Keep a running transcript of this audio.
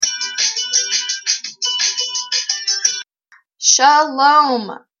Shalom,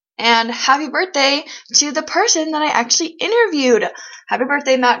 and happy birthday to the person that I actually interviewed. Happy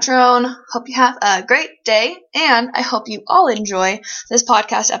birthday, Matt Trone. Hope you have a great day, and I hope you all enjoy this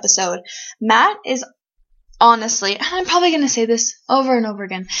podcast episode. Matt is honestly, and I'm probably going to say this over and over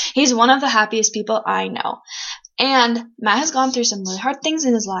again, he's one of the happiest people I know. And Matt has gone through some really hard things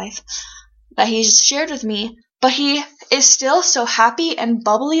in his life that he's shared with me, but he is still so happy and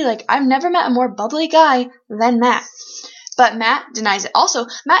bubbly. Like, I've never met a more bubbly guy than Matt. But Matt denies it. Also,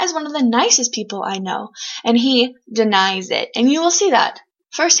 Matt is one of the nicest people I know, and he denies it. And you will see that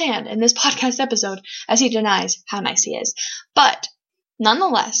firsthand in this podcast episode as he denies how nice he is. But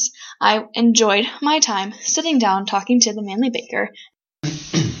nonetheless, I enjoyed my time sitting down talking to the Manly Baker.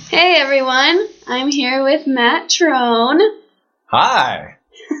 Hey everyone, I'm here with Matt Trone. Hi.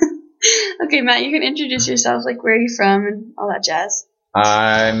 Okay, Matt, you can introduce yourself, like where are you from and all that jazz.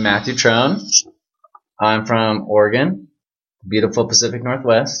 I'm Matthew Trone. I'm from Oregon, beautiful Pacific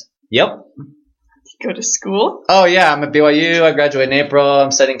Northwest. Yep. You go to school? Oh yeah, I'm at BYU. I graduate in April.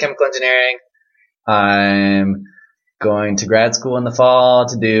 I'm studying chemical engineering. I'm going to grad school in the fall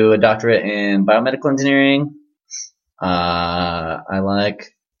to do a doctorate in biomedical engineering. I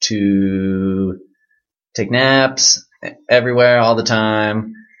like to take naps everywhere all the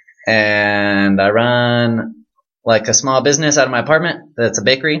time. And I run like a small business out of my apartment that's a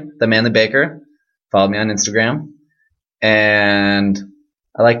bakery, the Manly Baker. Follow me on Instagram. And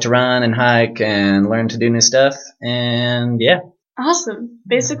I like to run and hike and learn to do new stuff. And yeah. Awesome.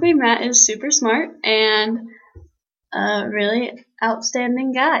 Basically, Matt is super smart and a really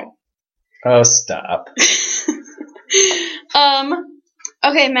outstanding guy. Oh, stop.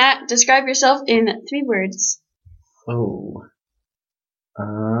 Okay, Matt, describe yourself in 3 words. Oh.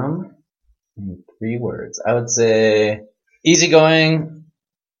 In 3 words. I would say easygoing,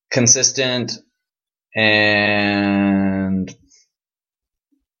 consistent, and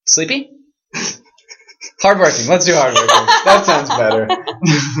sleepy? Hardworking. Let's do hardworking. That sounds better.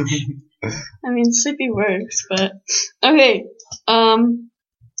 I mean, sleepy works, but okay.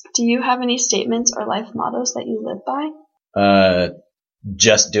 Do you have any statements or life mottos that you live by?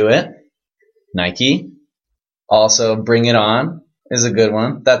 Just do it. Nike. Also, bring it on is a good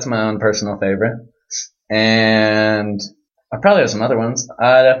one. That's my own personal favorite. And I probably have some other ones.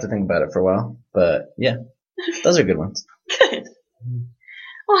 I'd have to think about it for a while. But yeah, those are good ones. Good.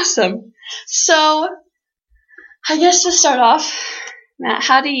 Awesome. So, I guess to start off, Matt,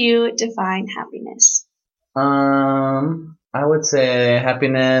 how do you define happiness? I would say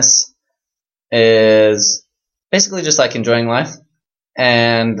happiness is basically just like enjoying life.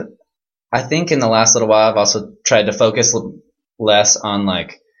 And I think in the last little while, I've also tried to focus less on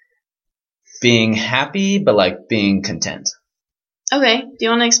like being happy, but like being content. Okay. Do you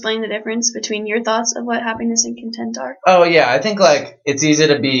want to explain the difference between your thoughts of what happiness and content are? Oh yeah, I think like it's easy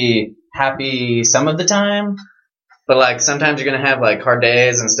to be happy some of the time, but like sometimes you're going to have like hard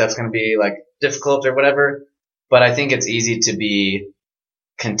days and stuff's going to be like difficult or whatever. But I think it's easy to be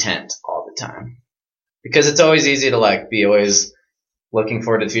content all the time because it's always easy to like be always looking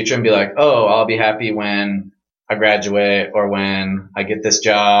forward to the future and be like, oh, I'll be happy when I graduate or when I get this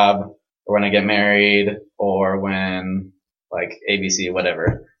job or when I get married or when like ABC,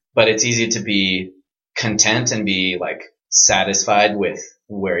 whatever. But it's easy to be content and be like satisfied with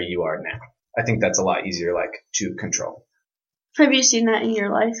where you are now. I think that's a lot easier like to control. Have you seen that in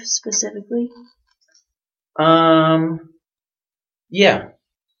your life specifically? Yeah.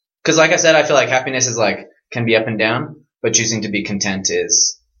 Cause like I said, I feel like happiness is like, can be up and down, but choosing to be content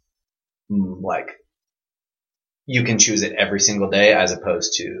is like, you can choose it every single day as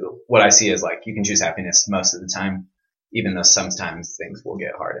opposed to what I see as like, you can choose happiness most of the time, even though sometimes things will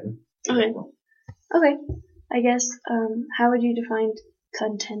get hard. Okay. I guess, how would you define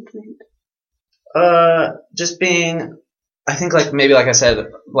contentment? Just being, I think like maybe like I said,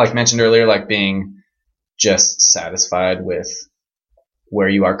 like mentioned earlier, like being just satisfied with where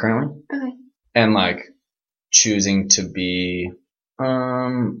you are currently. Okay. And like choosing to be,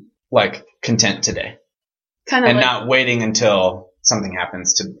 like content today. Kind of and like, not waiting until something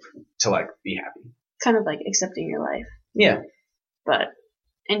happens to like be happy. Kind of like accepting your life. Yeah. But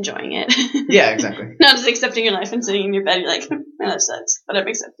enjoying it. Yeah, exactly. Not just accepting your life and sitting in your bed, you're like, my life sucks, but I'm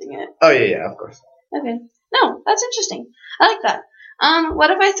accepting it. Oh yeah, of course. Okay. No, that's interesting. I like that.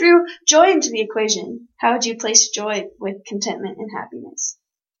 What if I threw joy into the equation? How would you place joy with contentment and happiness?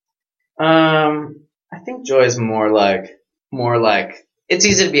 I think joy is more like it's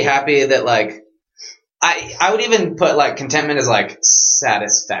easy to be happy that like I would even put like contentment as like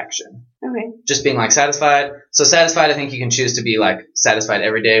satisfaction. Okay. Just being like satisfied. So satisfied, I think you can choose to be like satisfied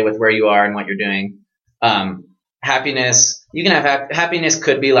every day with where you are and what you're doing. happiness, you can have happiness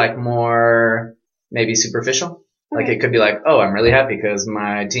could be like more maybe superficial. Like Okay. it could be like, oh, I'm really happy because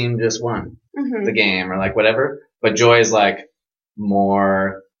my team just won Mm-hmm. the game or like whatever. But joy is like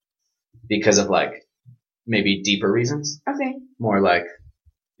more because of like maybe deeper reasons. Okay. More like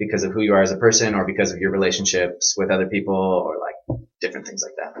because of who you are as a person or because of your relationships with other people or like different things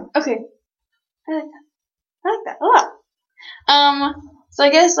like that. Okay. I like that. I like that a lot. So I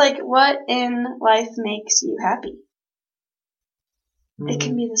guess like what in life makes you happy? It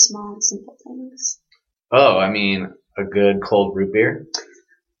can be the small and simple things. Oh, I mean, a good cold root beer,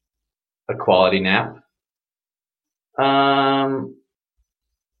 a quality nap.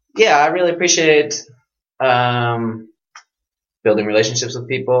 Yeah, I really appreciate building relationships with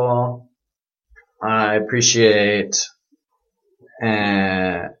people. I appreciate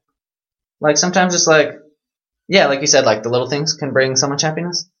like sometimes just like, yeah, like you said, like the little things can bring so much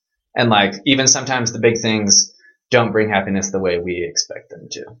happiness. And like even sometimes the big things don't bring happiness the way we expect them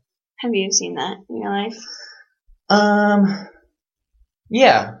to. Have you seen that in your life?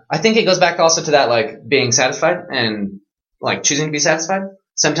 Yeah, I think it goes back also to that, like, being satisfied and, like, choosing to be satisfied.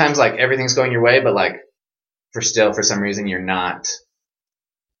 Sometimes, like, everything's going your way, but, like, for some reason,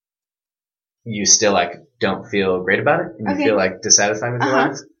 you still, like, don't feel great about it, and you feel, like, dissatisfied with your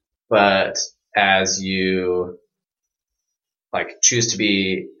life. But as you, like, choose to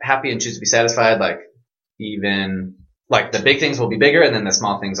be happy and choose to be satisfied, like, even, like, the big things will be bigger, and then the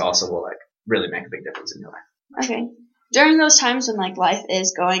small things also will, like, really make a big difference in your life. Okay. During those times when like life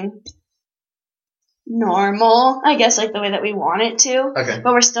is going normal, I guess like the way that we want it to, Okay.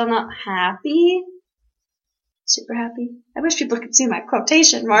 but we're still not happy, super happy. I wish people could see my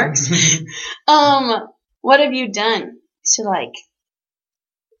quotation marks. What have you done to like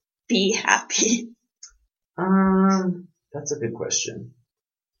be happy? That's a good question.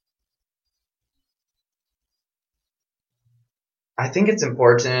 I think it's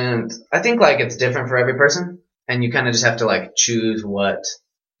important. I think like it's different for every person. And you kind of just have to like choose what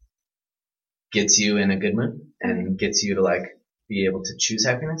gets you in a good mood and gets you to like be able to choose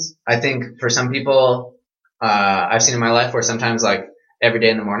happiness. I think for some people, I've seen in my life where sometimes like every day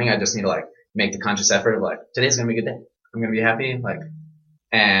in the morning, I just need to like make the conscious effort of like, today's going to be a good day. I'm going to be happy. Like,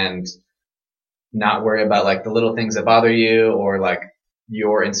 and not worry about like the little things that bother you or like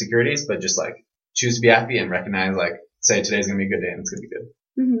your insecurities, but just like choose to be happy and recognize like, say today's going to be a good day and it's going to be good.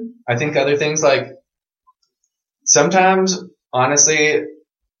 Mm-hmm. I think other things like, sometimes, honestly,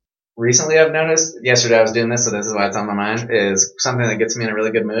 recently I've noticed, yesterday I was doing this, so this is why it's on my mind, is something that gets me in a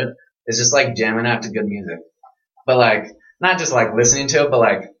really good mood is just like jamming out to good music. But like, not just like listening to it, but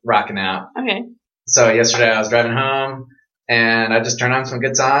like rocking out. Okay. So yesterday I was driving home and I just turned on some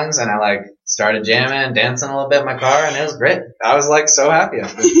good songs and I like started jamming, dancing a little bit in my car and it was great. I was like so happy.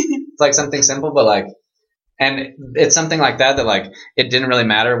 It's like something simple, but like, and it's something like that like, it didn't really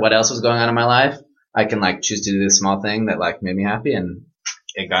matter what else was going on in my life. I can like choose to do this small thing that like made me happy and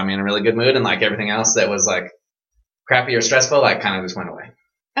it got me in a really good mood and like everything else that was like crappy or stressful like kind of just went away.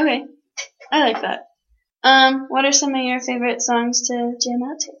 Okay. I like that. What are some of your favorite songs to jam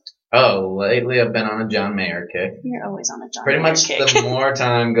out to? Oh, lately I've been on a John Mayer kick. You're always on a John Pretty Mayer much kick. the more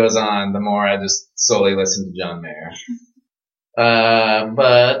time goes on, the more I just solely listen to John Mayer.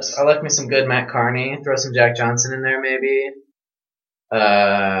 But I like me some good Matt Carney. Throw some Jack Johnson in there maybe.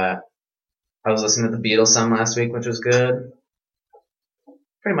 I was listening to the Beatles some last week, which was good.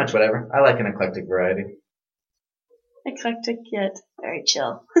 Pretty much whatever. I like an eclectic variety. Eclectic yet very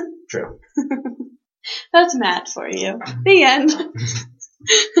chill. True. That's Matt for you. The end.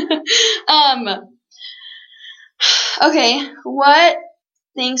 Okay, what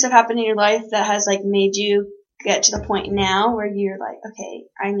things have happened in your life that has like made you get to the point now where you're like, okay,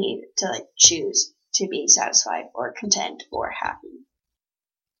 I need to like choose to be satisfied or content or happy?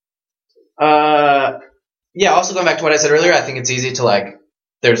 Yeah, also going back to what I said earlier, I think it's easy to like,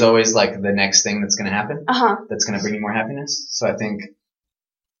 there's always like the next thing that's going to happen that's going to bring you more happiness. So I think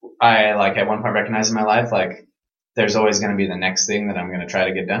I like at one point recognized in my life, like there's always going to be the next thing that I'm going to try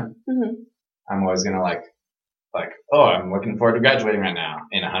to get done. Mm-hmm. I'm always going to like, oh, I'm looking forward to graduating right now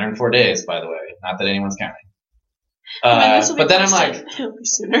in 104 days, by the way. Not that anyone's counting. But then I'm like, it'll be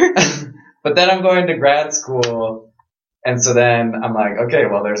sooner. But then I'm going to grad school. And so then I'm like, okay,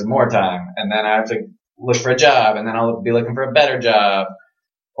 well, there's more time. And then I have to look for a job and then I'll be looking for a better job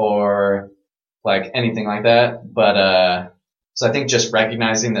or like anything like that. But, so I think just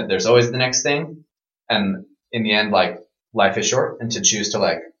recognizing that there's always the next thing. And in the end, like life is short and to choose to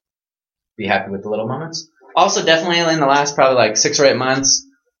like be happy with the little moments. Also definitely in the last probably like 6 or 8 months,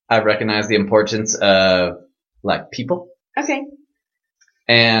 I've recognized the importance of like people. Okay.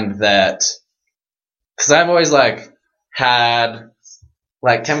 And that because I've always like had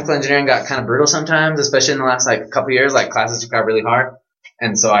like chemical engineering got kind of brutal sometimes, especially in the last like couple of years. Like classes got really hard,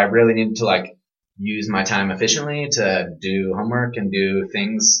 and so I really needed to like use my time efficiently to do homework and do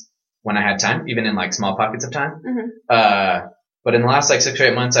things when I had time, even in like small pockets of time. But in the last like 6 or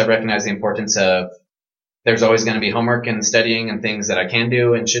 8 months, I've recognized the importance of there's always going to be homework and studying and things that I can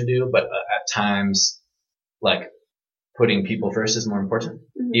do and should do, but at times, like putting people first is more important,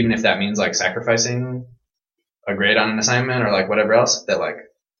 even if that means like sacrificing a grade on an assignment or like whatever else. That like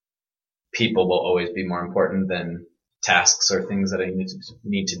people will always be more important than tasks or things that I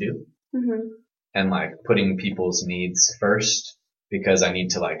need to do, and like putting people's needs first because I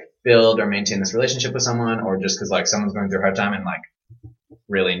need to like build or maintain this relationship with someone, or just because like someone's going through a hard time and like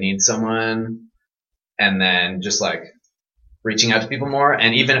really needs someone, and then just like reaching out to people more.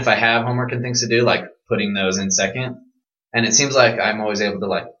 And even if I have homework and things to do, like putting those in second. And it seems like I'm always able to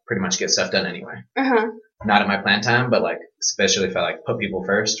like pretty much get stuff done anyway. Not at my plan time, but like especially if I like put people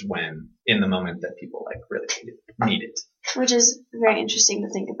first when in the moment that people like really need it. Which is very interesting to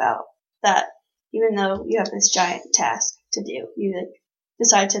think about, that even though you have this giant task to do, you like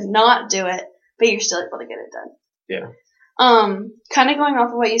decide to not do it, but you're still able to get it done. Yeah. Kind of going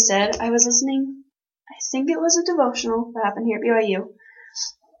off of what you said, I was listening, I think it was a devotional that happened here at BYU.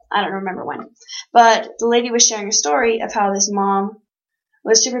 I don't remember when. But the lady was sharing a story of how this mom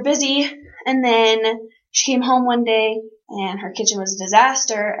was super busy, and then she came home one day and her kitchen was a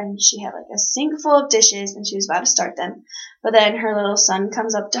disaster, and she had like a sink full of dishes and she was about to start them. But then her little son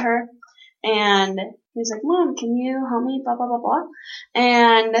comes up to her and he's like, "Mom, can you help me? Blah, blah, blah, blah."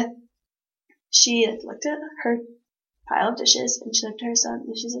 And she looked at her pile of dishes and she looked at her son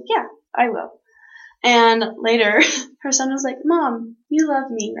and she's like, "Yeah, I will." And later, her son was like, "Mom, you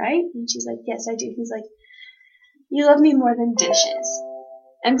love me, right?" And she's like, "Yes, I do." He's like, "You love me more than dishes."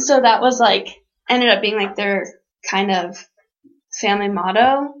 And so that was like, ended up being like their kind of family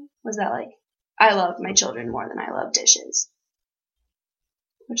motto, was that like, I love my children more than I love dishes.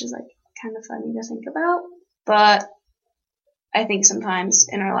 Which is like kind of funny to think about. But I think sometimes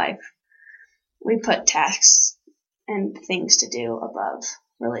in our life, we put tasks and things to do above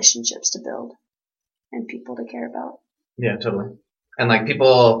relationships to build and people to care about. Yeah, totally. And like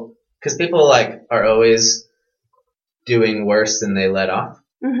people, because people like are always doing worse than they let off.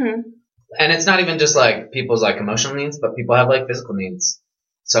 And it's not even just like people's like emotional needs, but people have like physical needs.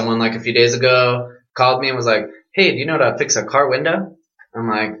 Someone like a few days ago called me and was like, "Hey, do you know how to fix a car window?" I'm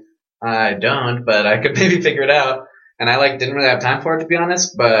like, "I don't, but I could maybe figure it out." And I like didn't really have time for it, to be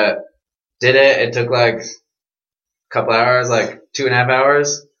honest, but did it. It took like a couple hours, like 2.5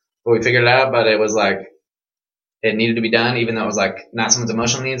 hours, but we figured it out. But it was like, it needed to be done, even though it was like not someone's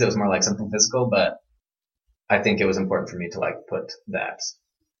emotional needs. It was more like something physical, but I think it was important for me to like put that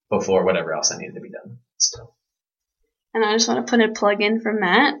before whatever else I needed to be done still. And I just want to put a plug in for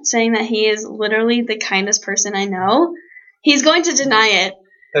Matt, saying that he is literally the kindest person I know. He's going to deny it.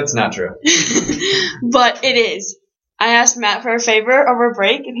 That's not true. But it is. I asked Matt for a favor over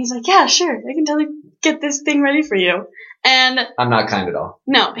break, and he's like, "Yeah, sure. I can totally get this thing ready for you." And I'm not kind at all.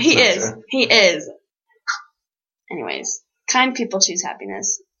 No, he is. True. He is. Anyways, kind people choose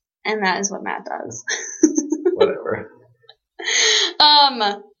happiness, and that is what Matt does. Whatever.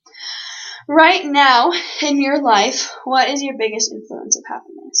 Right now in your life, what is your biggest influence of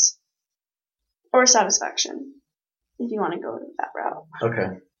happiness or satisfaction? If you want to go that route.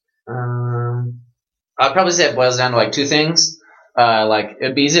 Okay. I'd probably say it boils down to like two things. Like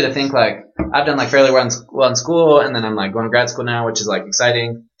it'd be easy to think like I've done like fairly well in school, and then I'm like going to grad school now, which is like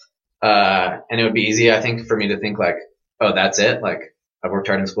exciting. And it would be easy, I think, for me to think like, oh, that's it. Like I've worked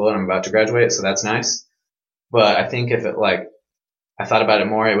hard in school and I'm about to graduate, so that's nice. But I think if it like I thought about it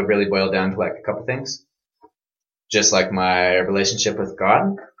more, it would really boil down to like a couple things. Just like my relationship with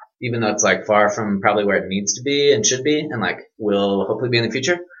God, even though it's like far from probably where it needs to be and should be, and like will hopefully be in the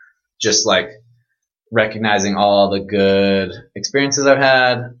future. Just like recognizing all the good experiences I've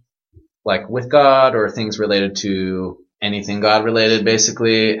had, like with God or things related to anything God related,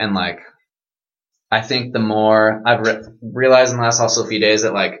 basically. And like, I think the more I've realized in the last also few days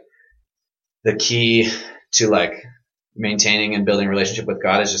that like the key to like maintaining and building a relationship with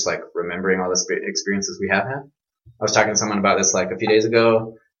God is just like remembering all the experiences we have had. I was talking to someone about this like a few days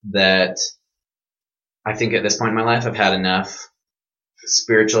ago, that I think at this point in my life I've had enough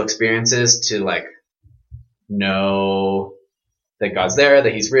spiritual experiences to like know that God's there,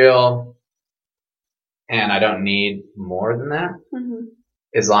 that He's real, and I don't need more than that.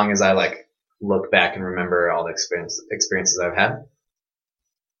 As long as I like look back and remember all the experiences I've had.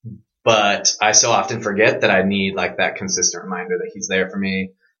 But I so often forget that I need like that consistent reminder that He's there for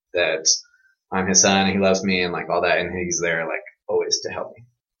me, that I'm his son and he loves me and like all that, and he's there like always to help me.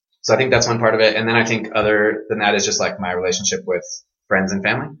 So I think that's one part of it. And then I think other than that is just like my relationship with friends and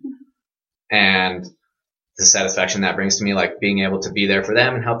family and the satisfaction that brings to me, like being able to be there for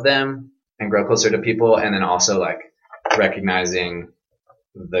them and help them and grow closer to people. And then also like recognizing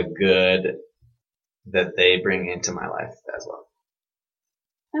the good that they bring into my life as well.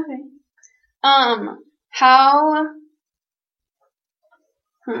 Okay. How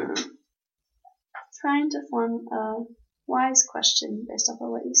trying to form a wise question based off of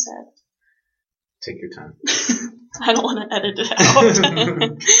what you said. Take your time. I don't want to edit it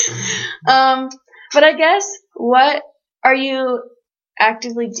out. But I guess, what are you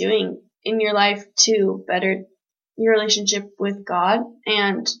actively doing in your life to better your relationship with God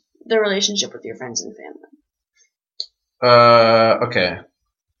and the relationship with your friends and family? Okay.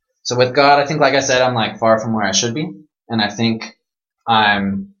 So with God, I think, like I said, I'm like far from where I should be. And I think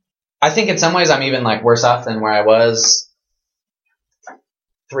in some ways I'm even like worse off than where I was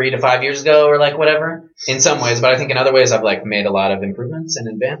 3 to 5 years ago or like whatever in some ways. But I think in other ways I've like made a lot of improvements and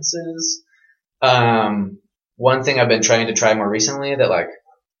advances. One thing I've been trying to try more recently that like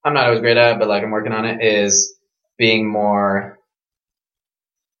I'm not always great at, but like I'm working on it, is being more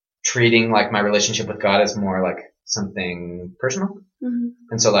treating like my relationship with God as more like something personal. Mm-hmm.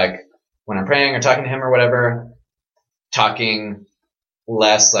 And so like when I'm praying or talking to him or whatever, talking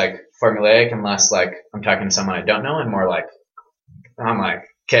less like formulaic and less like I'm talking to someone I don't know, and more like I'm like,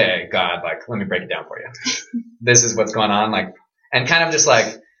 okay, God, like let me break it down for you. This is what's going on, like, and kind of just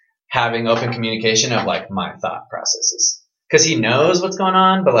like having open communication of like my thought processes, because he knows what's going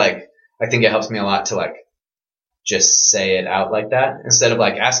on, but like I think it helps me a lot to like just say it out like that instead of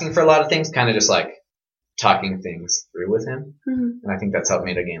like asking for a lot of things, kind of just like talking things through with him. Mm-hmm. And I think that's helped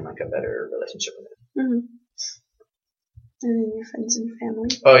me to gain like a better relationship with him. Mm-hmm. And then your friends and family.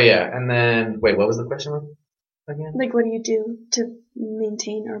 Oh yeah, and then wait, what was the question again? Like, what do you do to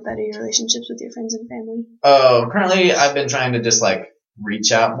maintain or better your relationships with your friends and family? Oh, currently I've been trying to just like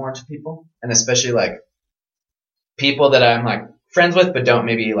reach out more to people, and especially like people that I'm like friends with but don't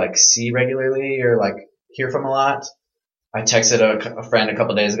maybe like see regularly or like hear from a lot. I texted a friend a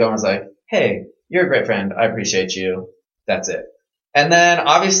couple days ago and was like, hey, you're a great friend, I appreciate you, that's it. And then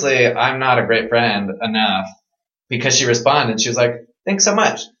obviously I'm not a great friend enough, because she responded, she was like, thanks so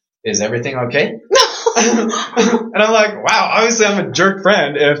much, is everything okay? And I'm like, wow, obviously I'm a jerk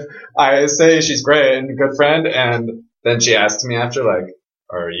friend if I say she's great and a good friend, and then she asks me after like,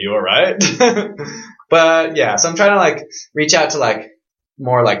 are you alright? But yeah, so I'm trying to like reach out to like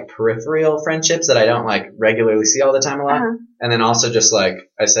more like peripheral friendships that I don't like regularly see all the time a lot. Uh-huh. And then also just like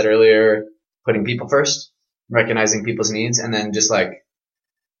I said earlier, putting people first, recognizing people's needs, and then just like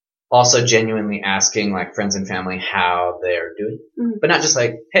also genuinely asking like friends and family how they're doing. Mm-hmm. But not just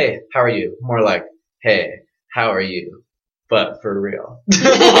like, hey, how are you? More like, hey, how are you? But for real.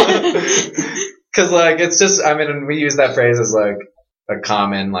 Cause like, it's just, I mean, we use that phrase as like a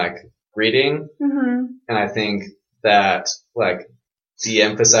common like greeting. Mm-hmm. And I think that like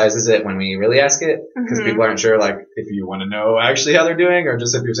de-emphasizes it when we really ask it, because mm-hmm. people aren't sure like if you want to know actually how they're doing or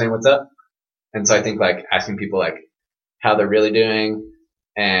just if you're saying what's up. And so I think like asking people like how they're really doing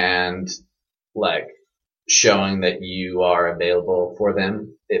and like showing that you are available for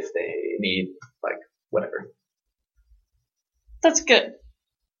them if they need like whatever. That's good.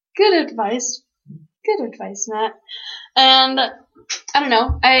 Good advice. Good advice, Matt. And I don't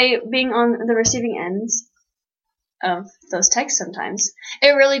know, being on the receiving ends of those texts sometimes, it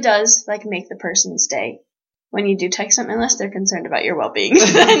really does like make the person's day when you do text them, unless they're concerned about your well-being.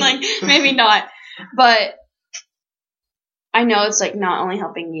 Then like maybe not. But I know it's like not only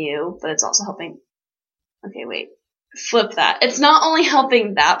helping you, but it's also helping. Okay, wait. Flip that. It's not only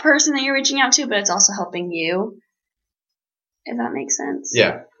helping that person that you're reaching out to, but it's also helping you. If that makes sense.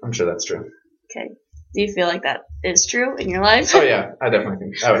 Yeah, I'm sure that's true. Okay. Do you feel like that is true in your life? Oh yeah, I definitely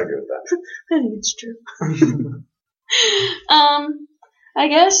think I would agree with that. I think it's true. I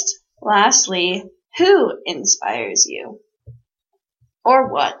guess lastly, who inspires you?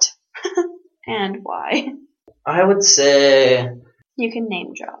 Or what? And why? I would say... You can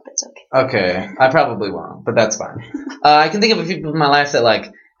name drop, it's okay. Okay, I probably won't, but that's fine. I can think of a few people in my life that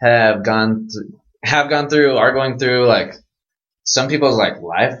like have gone through, are going through, like, some people's like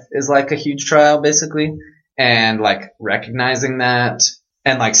life is like a huge trial basically, and like recognizing that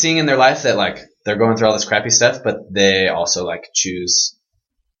and like seeing in their life that like they're going through all this crappy stuff, but they also like choose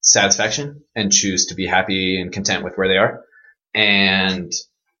satisfaction and choose to be happy and content with where they are, and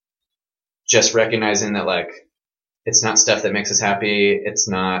just recognizing that like it's not stuff that makes us happy, it's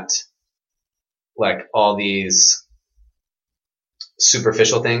not like all these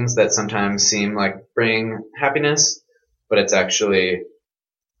superficial things that sometimes seem like bring happiness, but it's actually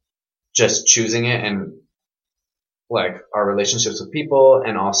just choosing it, and like our relationships with people,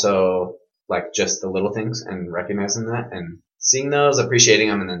 and also like just the little things and recognizing that and seeing those, appreciating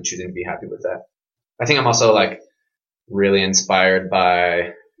them, and then choosing to be happy with that. I think I'm also like really inspired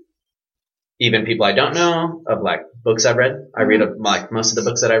by even people I don't know, of like books I've read. I read like most of the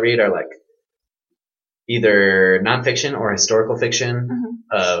books that I read are like either nonfiction or historical fiction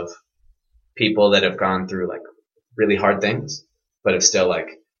of people that have gone through like really hard things, but have still like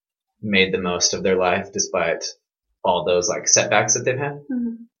made the most of their life despite all those like setbacks that they've had.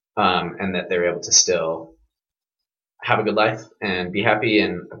 And that they're able to still have a good life and be happy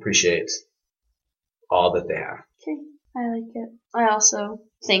and appreciate all that they have. Okay, I like it. I also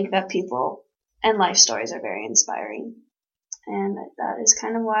think that people and life stories are very inspiring. And that is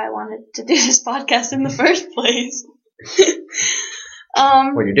kind of why I wanted to do this podcast in the first place.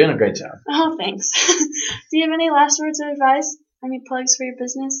 Well, you're doing a great job. Oh, thanks. Do you have any last words of advice? Any plugs for your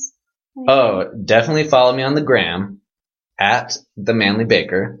business? Oh, definitely follow me on the gram at The Manly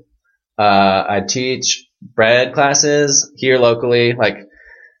Baker. I teach bread classes here locally, like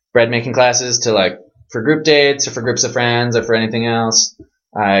bread making classes to like for group dates or for groups of friends or for anything else.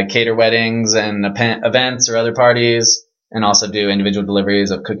 I cater weddings and events or other parties, and also do individual deliveries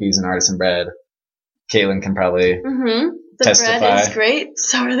of cookies and artisan bread. Caitlin can probably The testify. bread is great.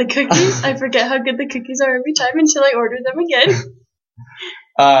 So are the cookies. I forget how good the cookies are every time until I order them again.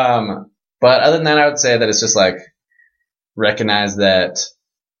 But other than that, I would say that it's just like recognize that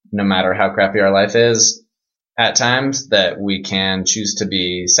no matter how crappy our life is, at times that we can choose to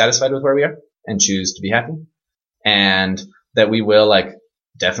be satisfied with where we are and choose to be happy, and that we will like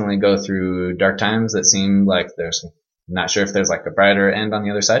definitely go through dark times that seem like there's not sure if there's like a brighter end on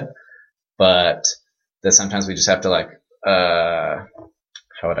the other side, but that sometimes we just have to like how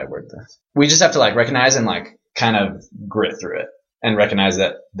would I word this? We just have to like recognize and like kind of grit through it and recognize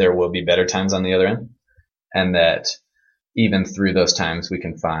that there will be better times on the other end, and that even through those times we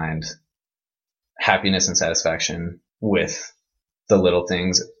can find happiness and satisfaction with the little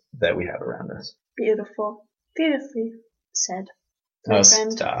things that we have around us. Beautiful. Beautifully said. Oh,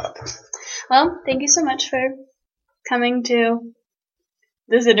 stop. Well, thank you so much for coming to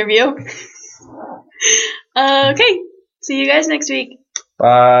this interview. Okay. See you guys next week.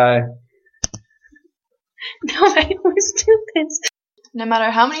 Bye. No, I always do this. No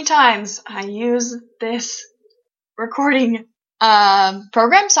matter how many times I use this recording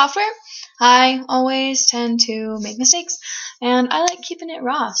program software, I always tend to make mistakes, and I like keeping it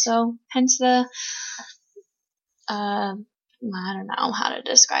raw, so hence the I don't know how to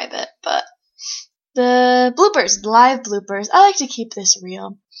describe it, but the bloopers, live bloopers, I like to keep this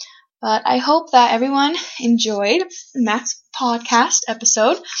real. But I hope that everyone enjoyed Matt's podcast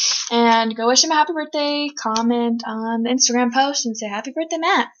episode, and go wish him a happy birthday, comment on the Instagram post and say happy birthday,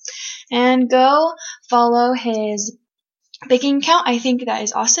 Matt, and go follow his baking account. I think that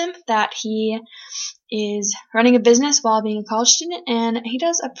is awesome that he is running a business while being a college student, and he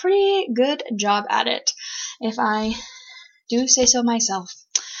does a pretty good job at it, if I do say so myself.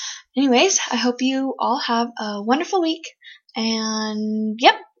 Anyways, I hope you all have a wonderful week, and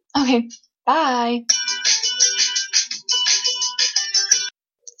yep, okay, bye.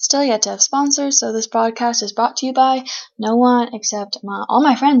 Still yet to have sponsors, so this broadcast is brought to you by no one except all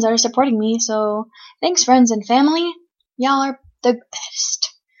my friends that are supporting me, so thanks friends and family. Y'all are the best.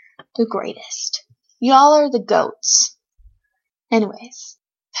 The greatest. Y'all are the goats. Anyways,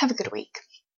 have a good week.